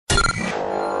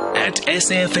at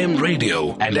SAFM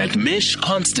Radio and at Mish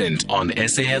Constant on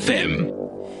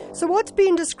SAFM. So what's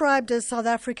been described as South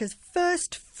Africa's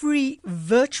first free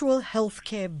virtual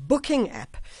healthcare booking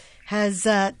app has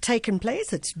taken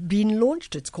place. It's been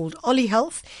launched. It's called OLLIE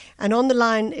HEALTH. And on the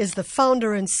line is the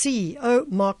founder and CEO,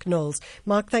 MARC KNOWLES.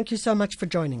 Mark, thank you so much for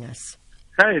joining us.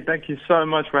 Hey, thank you so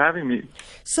much for having me.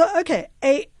 So, okay,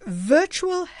 a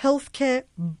virtual healthcare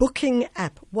booking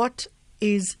app. What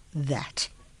is that?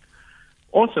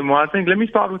 Awesome. Well, I think let me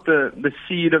start with the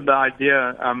seed of the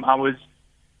idea. I was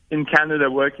in Canada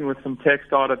working with some tech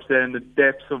startups there in the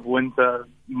depths of winter,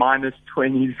 minus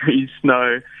 20 degrees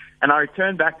snow. And I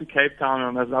returned back to Cape Town,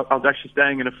 and I was actually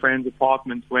staying in a friend's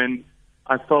apartment when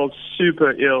I felt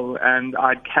super ill, and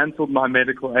I'd canceled my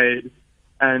medical aid.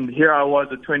 And here I was,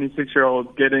 a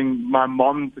 26-year-old, getting my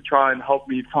mom to try and help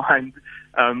me find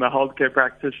a healthcare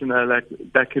practitioner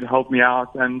that could help me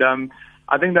out. And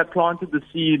I think that planted the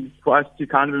seed for us to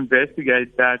kind of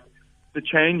investigate that the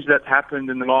change that's happened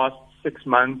in the last 6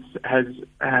 months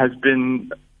has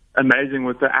been amazing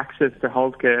with the access to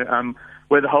healthcare.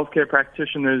 Where the healthcare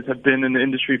practitioners have been in the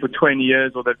industry for 20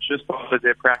 years or they've just started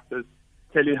their practice,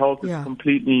 telehealth is a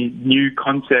completely new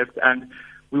concept, and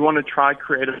we want to try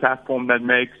create a platform that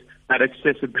makes that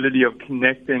accessibility of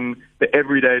connecting the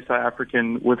everyday South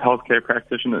African with healthcare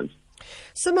practitioners.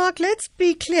 So, Mark, let's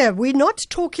be clear. We're not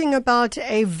talking about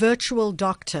a virtual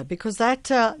doctor, because that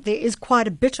there is quite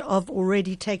a bit of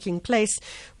already taking place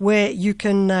where you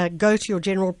can go to your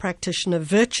general practitioner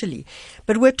virtually.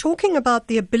 But we're talking about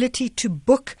the ability to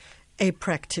book a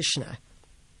practitioner.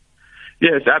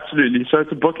 Yes, absolutely. So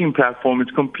it's a booking platform.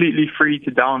 It's completely free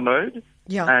to download.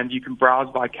 Yeah. And you can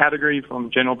browse by category from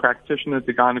general practitioner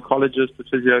to gynecologist to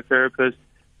physiotherapist.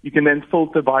 You can then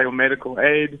filter by your medical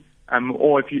aid.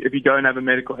 Or if you don't have a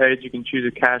medical aid, you can choose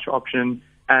a cash option,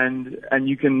 and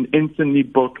you can instantly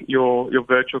book your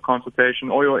virtual consultation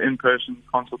or your in-person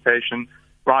consultation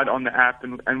right on the app.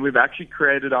 And we've actually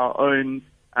created our own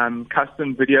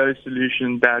custom video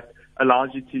solution that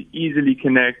allows you to easily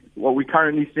connect. What we're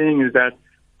currently seeing is that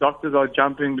doctors are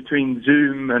jumping between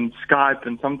Zoom and Skype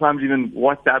and sometimes even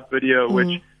WhatsApp video,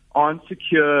 which aren't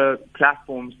secure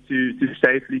platforms to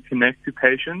safely connect to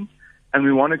patients. And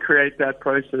we want to create that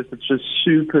process that's just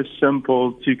super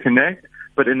simple to connect,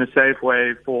 but in a safe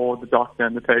way for the doctor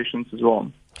and the patients as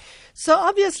well. So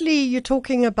obviously you're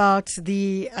talking about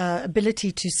the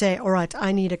ability to say, all right,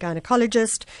 I need a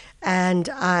gynecologist and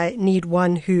I need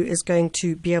one who is going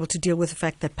to be able to deal with the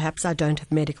fact that perhaps I don't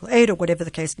have medical aid or whatever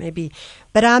the case may be.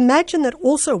 But I imagine that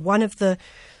also one of the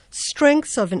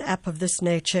strengths of an app of this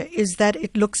nature is that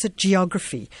it looks at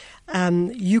geography.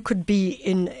 You could be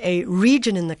in a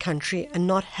region in the country and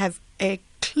not have a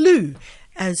clue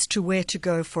as to where to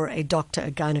go for a doctor,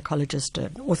 a gynecologist,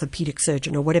 an orthopedic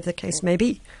surgeon, or whatever the case may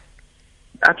be.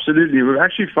 Absolutely. We've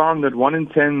actually found that 1 in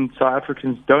 10 South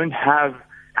Africans don't have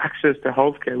access to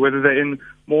healthcare, whether they're in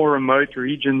more remote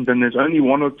regions and there's only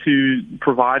 1 or 2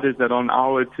 providers that are an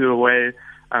hour or 2 away,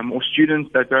 or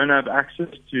students that don't have access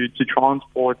to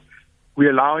transport.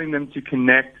 We're allowing them to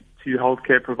connect to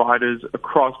healthcare providers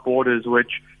across borders,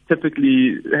 which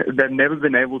typically they've never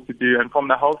been able to do. And from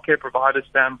the healthcare provider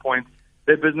standpoint,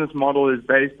 their business model is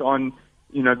based on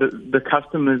the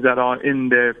customers that are in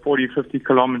their 40, 50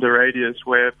 kilometer radius,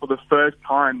 where for the first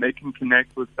time they can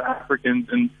connect with South Africans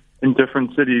in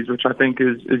different cities, which I think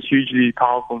is hugely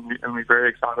powerful, and we're very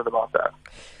excited about that.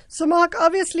 So, Mark,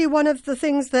 obviously one of the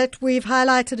things that we've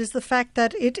highlighted is the fact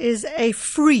that it is a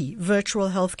free virtual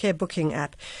healthcare booking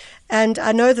app. And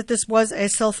I know that this was a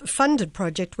self-funded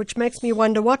project, which makes me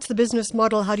wonder, what's the business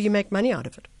model? How do you make money out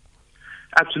of it?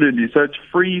 Absolutely. So it's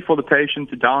free for the patient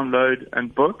to download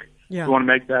and book. Yeah. We want to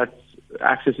make that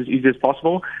access as easy as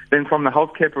possible. Then from the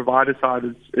healthcare provider side,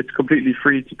 it's completely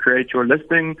free to create your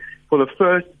listing. For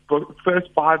the first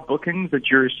 5 bookings that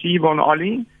you receive on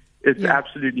OLLIE, it's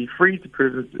absolutely free to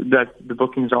prove that the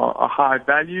bookings are high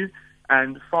value.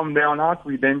 And from there on out,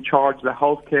 we then charge the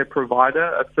healthcare provider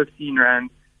a 15 Rand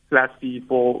flat fee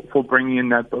for bringing in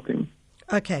that booking.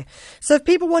 Okay. So if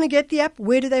people want to get the app,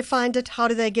 where do they find it? How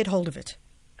do they get hold of it?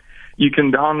 You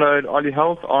can download OLLIE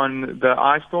HEALTH on the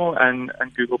iStore and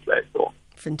Google Play Store.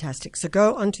 Fantastic. So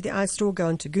go onto the iStore, go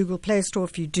onto Google Play Store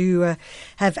if you do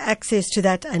have access to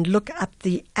that, and look up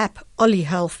the app OLLIE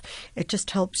HEALTH. It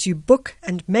just helps you book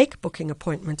and make booking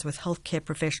appointments with healthcare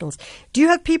professionals. Do you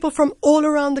have people from all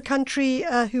around the country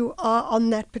who are on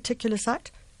that particular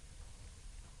site?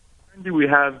 We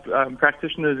have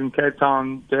practitioners in Cape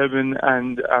Town, Durban,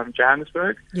 and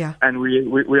Johannesburg. Yeah. And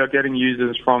we are getting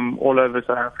users from all over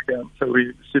South Africa. So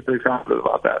we're super excited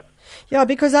about that. Yeah,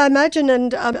 because I imagine,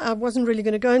 and I wasn't really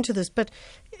going to go into this, but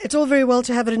it's all very well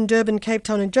to have it in Durban, Cape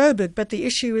Town, and Joburg. But the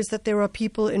issue is that there are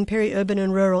people in peri-urban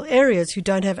and rural areas who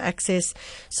don't have access.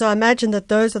 So I imagine that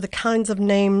those are the kinds of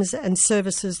names and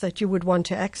services that you would want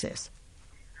to access.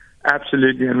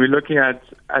 Absolutely. And we're looking at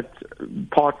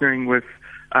partnering with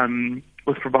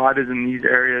providers in these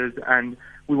areas, and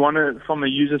we want to, from a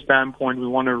user standpoint, we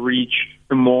want to reach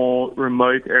the more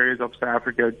remote areas of South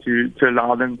Africa to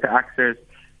allow them to access.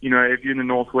 You know, if you're in the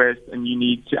Northwest and you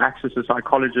need to access a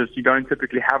psychologist, you don't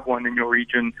typically have one in your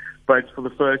region, but for the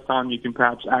first time you can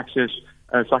perhaps access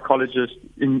a psychologist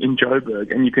in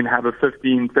Joburg, and you can have a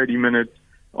 15, 30-minute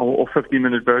or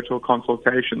 50-minute virtual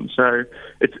consultation. So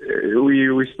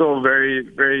we're still very,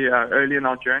 very early in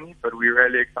our journey, but we're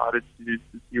really excited to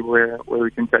see where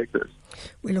we can take this.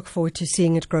 We look forward to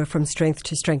seeing it grow from strength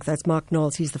to strength. That's Mark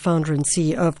Knowles. He's the founder and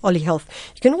CEO of Ollie Health.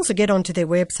 You can also get onto their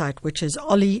website, which is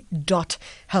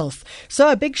ollie.health.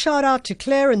 So a big shout out to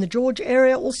Claire in the George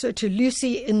area, also to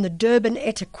Lucy in the Durban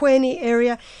eThekwini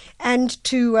area, and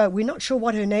to, we're not sure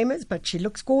what her name is, but she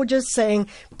looks gorgeous, saying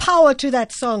power to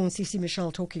that song. Cece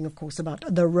Michelle talking, of course, about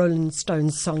the Rolling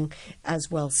Stones song as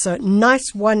well. So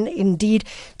nice one indeed.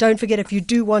 Don't forget, if you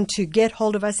do want to get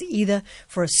hold of us, either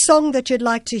for a song that you'd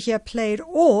like to hear played,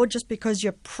 or just because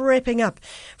you're prepping up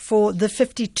for the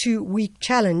 52-week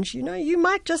challenge, you know, you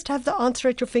might just have the answer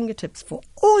at your fingertips. For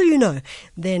all you know,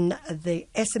 then the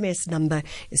SMS number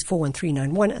is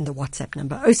 41391 and the WhatsApp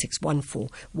number 0614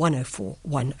 104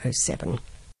 107.